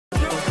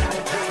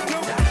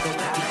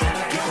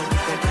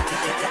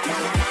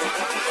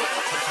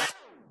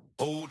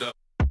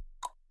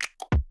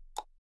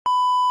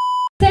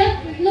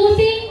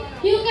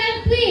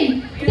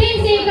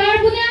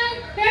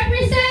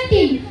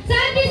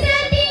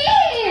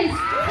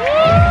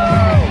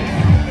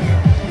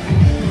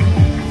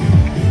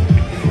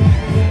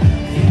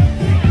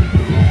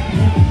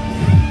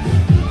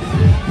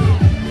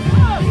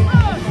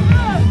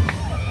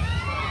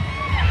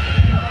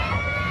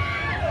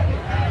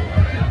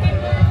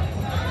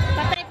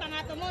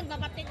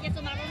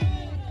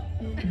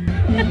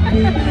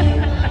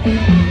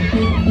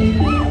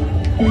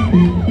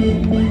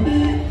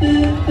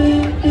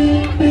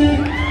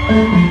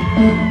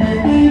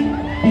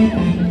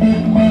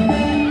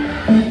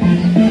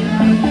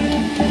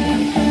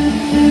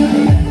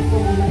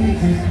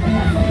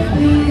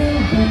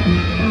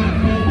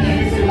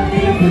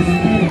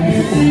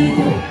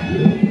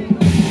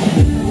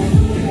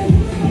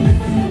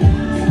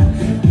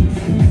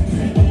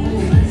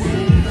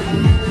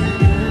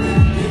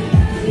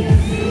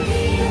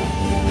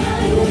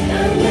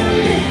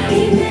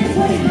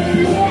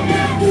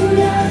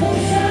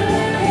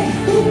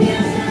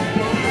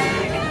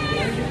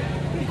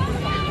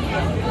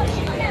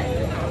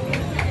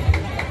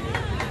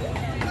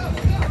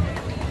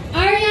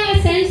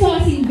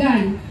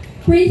Asingan.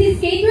 Princess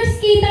Kate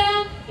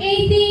Rosquita,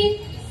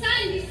 18,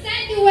 San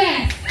Vicente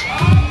West.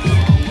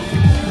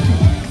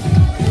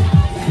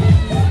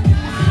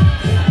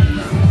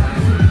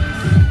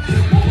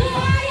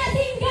 Mabuhay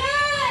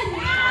Asingan!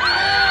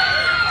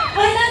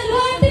 Anan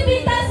wanti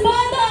pintas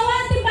mondo,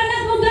 wanti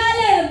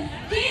panagugalim.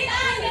 Kita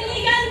ang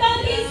Galigan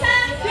Bautista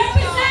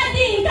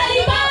representing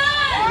Taliban!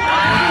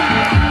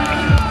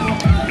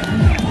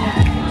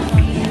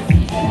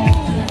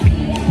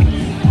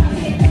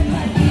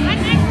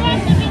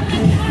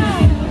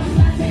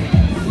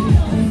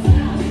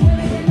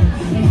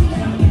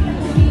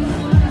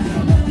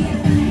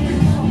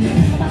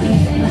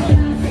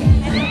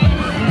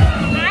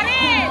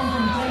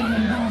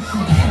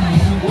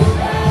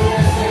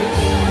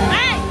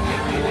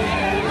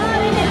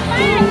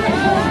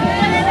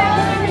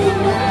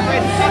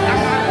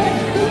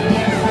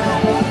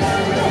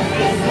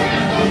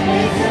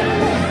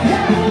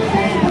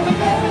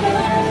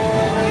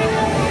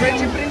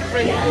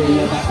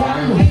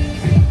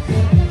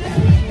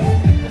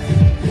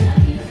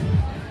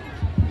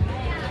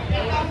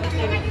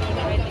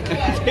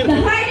 The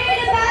harder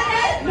the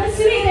battle, the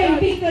sweeter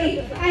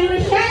victory. I'm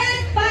Roshan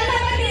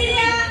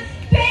Palamadilla,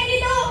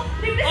 22,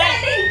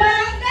 representing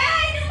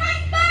Barangay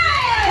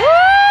Numagpay!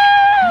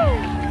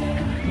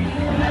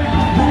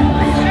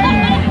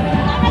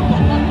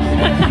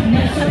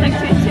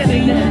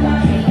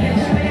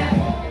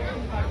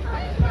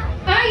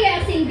 Arya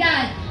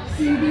Asingan,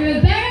 Cindy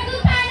Rivera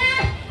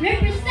Gutana,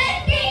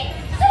 representing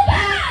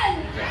Suban!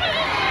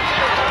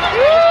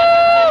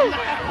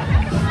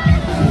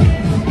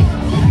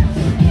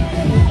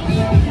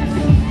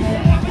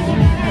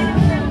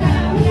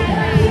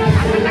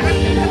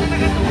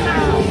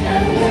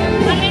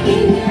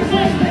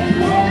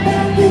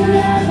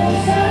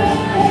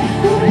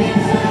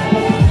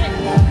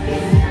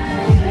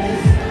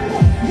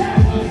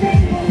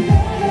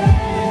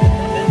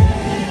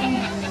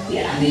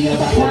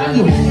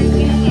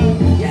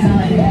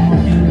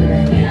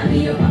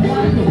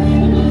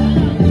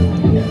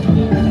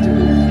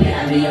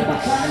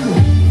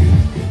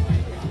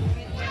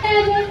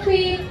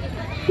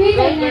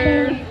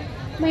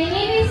 My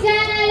name is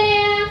Jana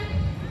Lea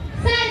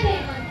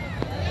Sandeman.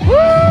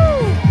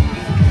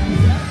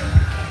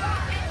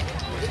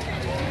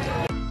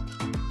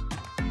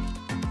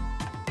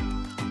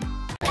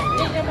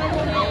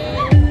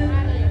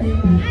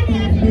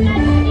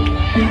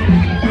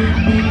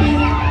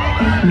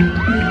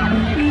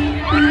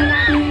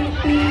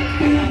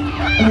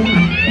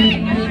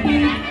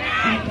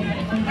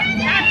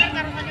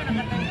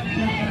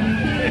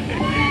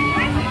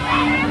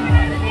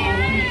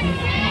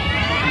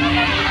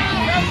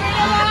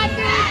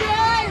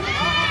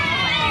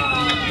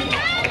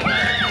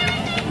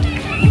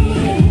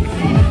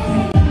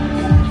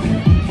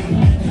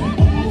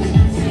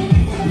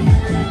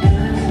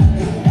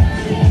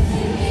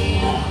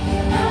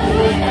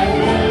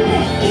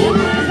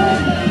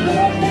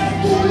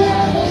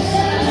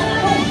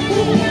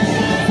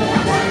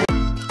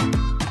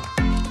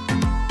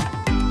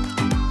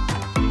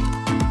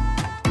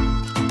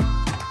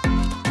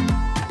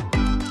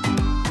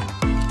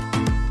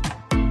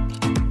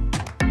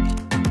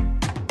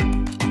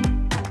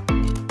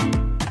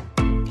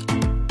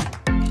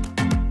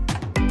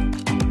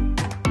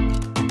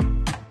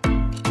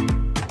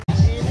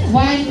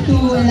 One to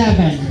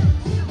 11.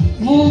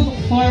 Move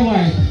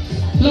forward.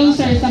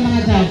 Closer sa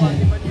mga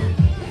judges.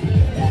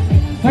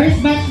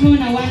 First batch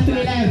muna, 1 to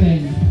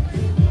 11.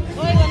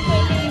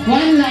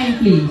 One line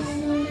please.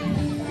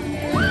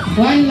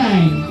 One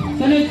line.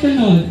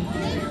 Sunod-sunod.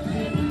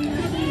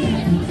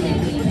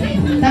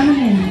 Tama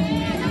na yan.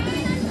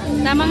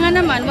 Tama nga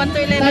naman, 1 to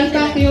 11.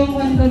 Talpak yung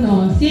 1 doon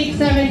o. 6,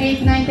 7,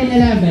 8, 9, 10,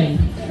 11.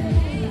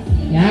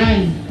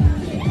 Yan.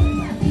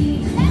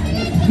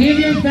 Give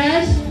your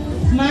best.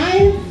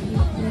 Smile.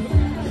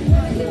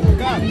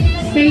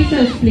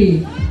 Faces,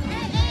 please.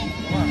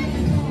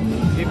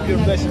 Give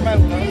your best smile.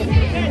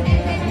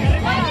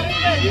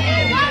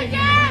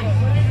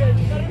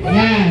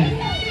 Yan.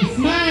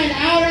 Smile.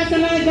 Aura sa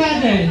mga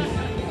judges.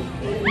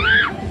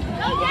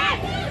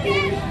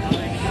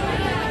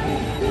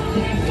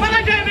 Mga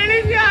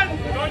Jemilin yan!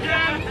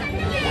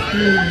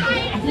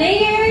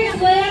 Players,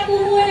 wala po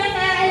munang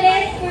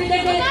aalis for the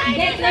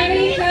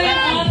declaration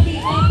of the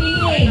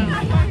opening.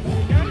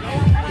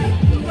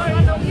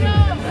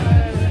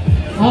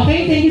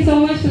 Okay, thank you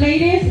so much,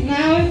 ladies.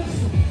 Now,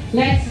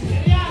 let's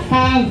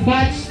have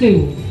batch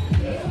 2.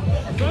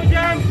 Go,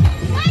 Jam!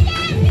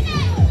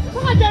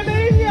 Mga Jam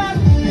Malaysian!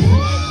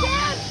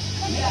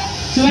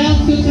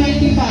 12 to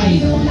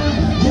 25.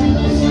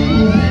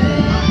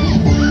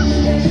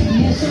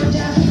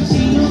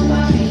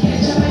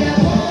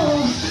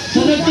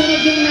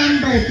 Sunod-sunod yung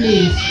number,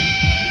 please.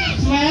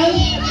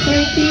 12,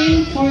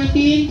 13,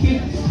 14,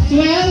 15,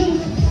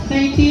 12,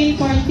 13,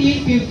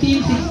 14,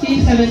 15,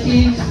 16,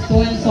 17, so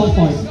on and so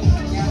forth.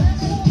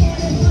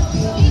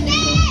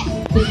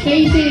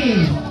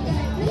 Spacing.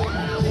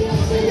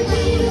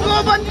 Go,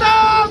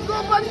 Bantog! Go,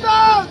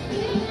 Bantog!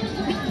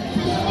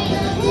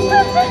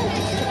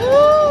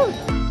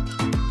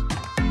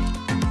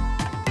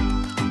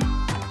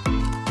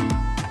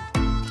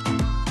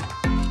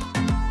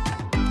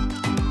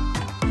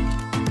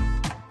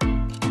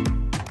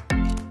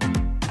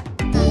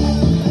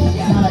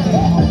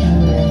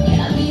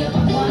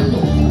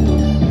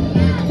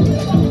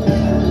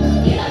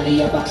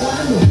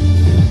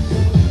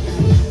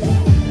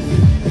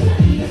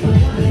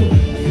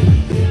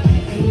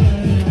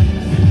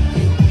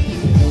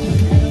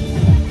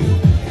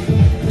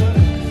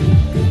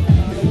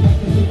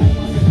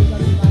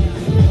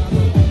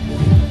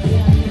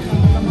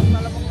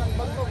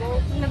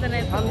 Ganda na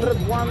ito.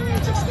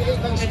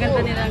 101.68 ang Gaganda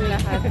score. nilang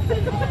lahat.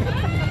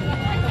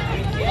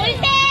 May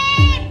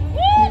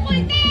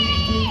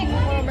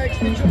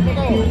extension pa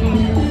to.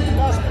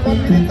 Last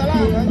 1 minute na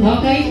lang.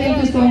 Okay, thank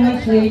you so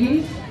much,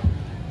 ladies.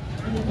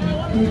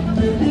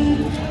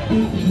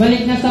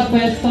 Balik na sa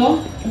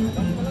pwesto.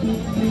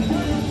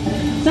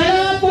 Sa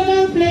lahat po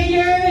ng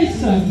players,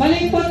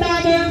 balik po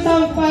tayo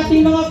sa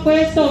ating mga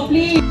pwesto,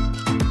 please.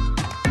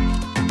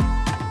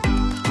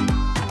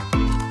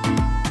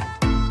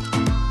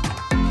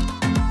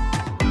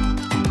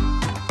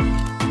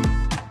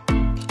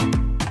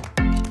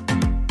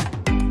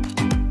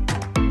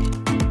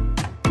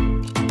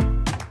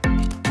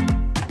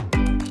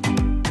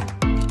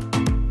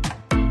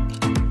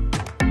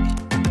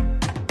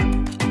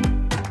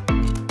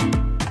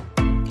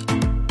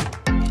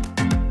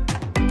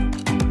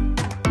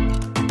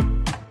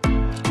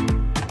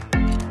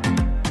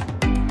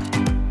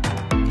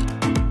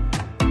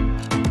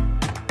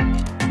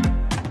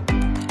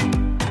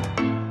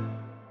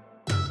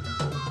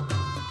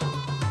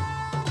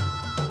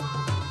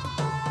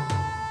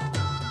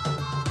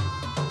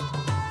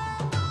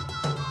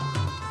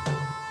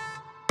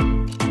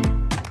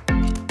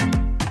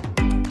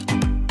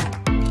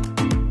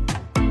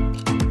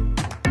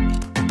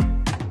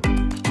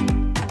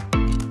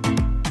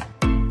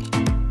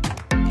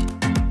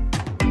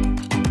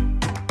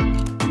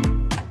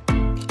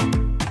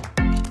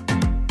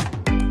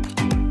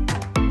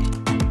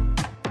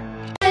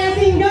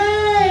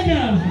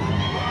 Asingan!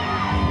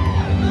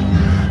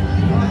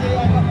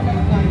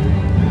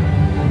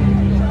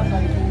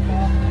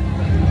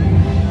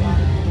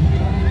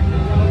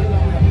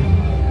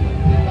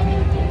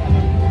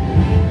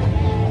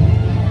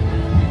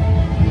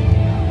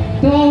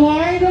 To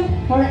award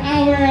for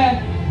our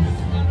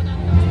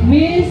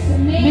Miss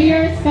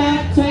Mayor's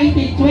Cup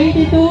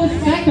 2022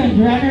 second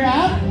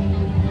runner-up,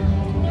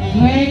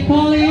 we're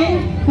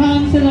calling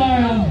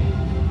Councilor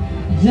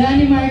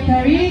Johnny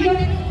Marcarig,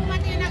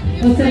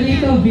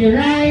 Joselito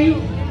Viray,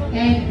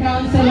 and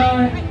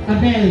Councilor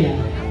Abelia.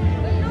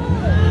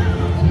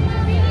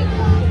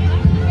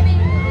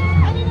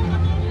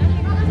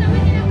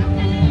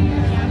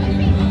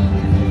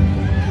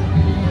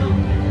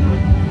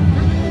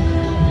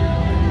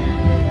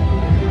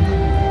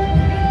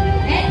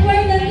 And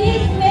for the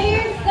Miss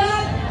Mayor's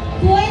Cup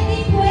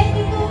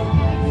 2022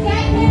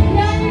 second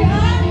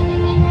runner-up,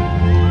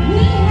 we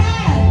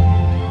have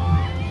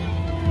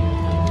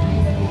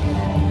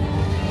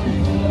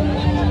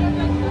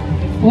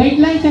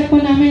Wait lang, check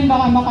po namin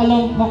baka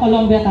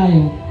makolombia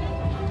tayo.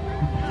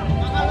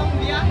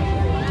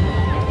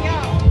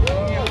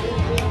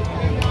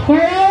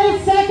 For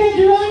our second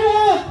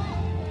runner-up,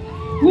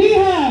 we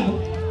have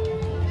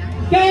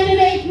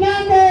candidate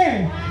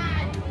number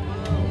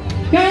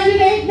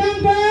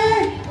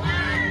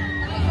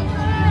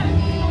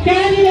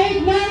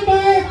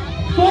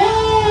 4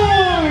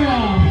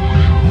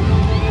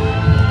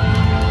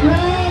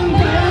 from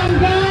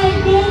Barangay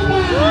Guma.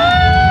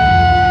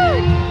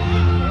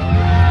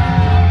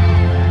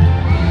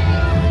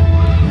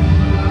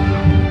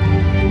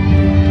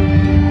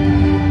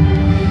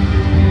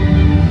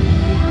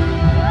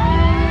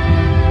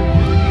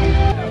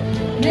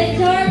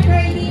 Major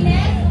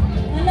Cardines,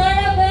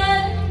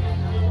 Honorable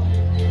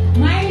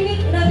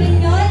Marvick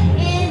Robinson,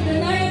 and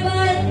Honorable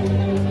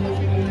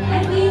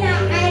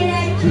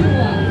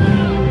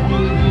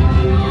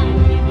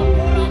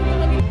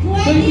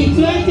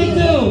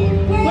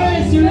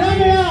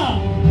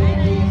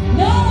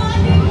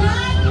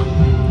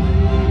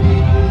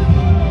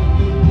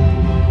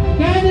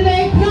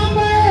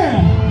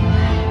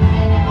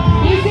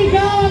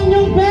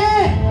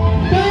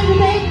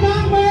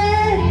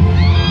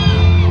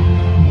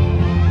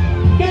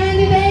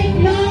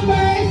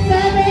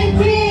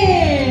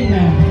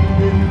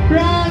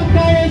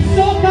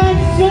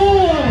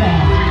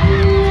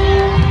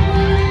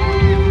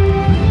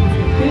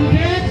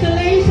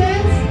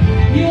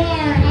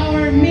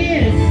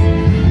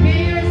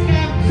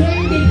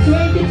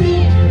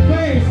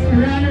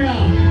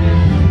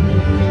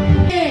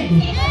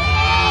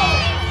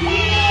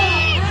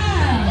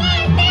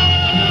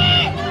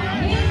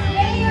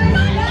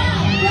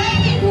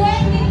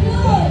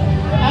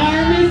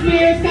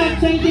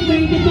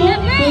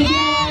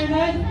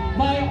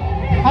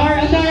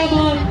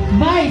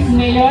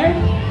Mayor,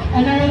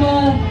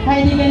 Honorable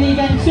Heidi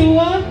Ganigan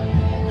Chua,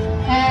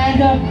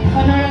 and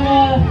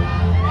Honorable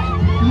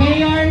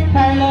Mayor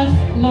Carlos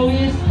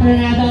Luis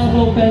Renata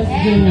Lopez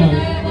Jr.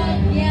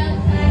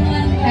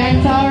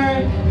 And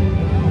our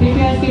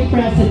PPSP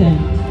President.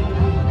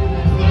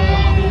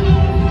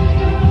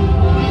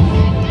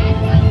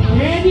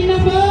 Ready na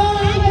po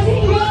ang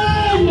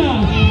Asingan!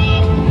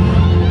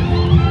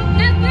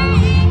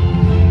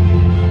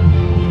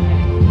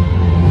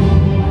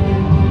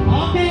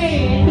 Okay,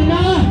 ito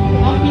na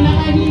ang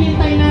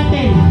pinakahihintay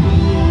natin.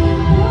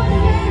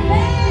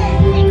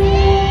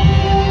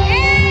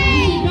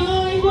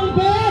 Isigaw yung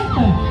bet!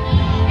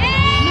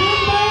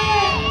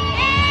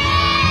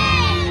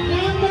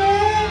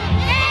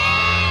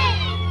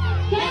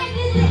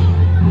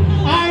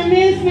 Our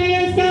Miss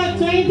Mayor Scout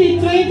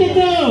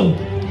 2022!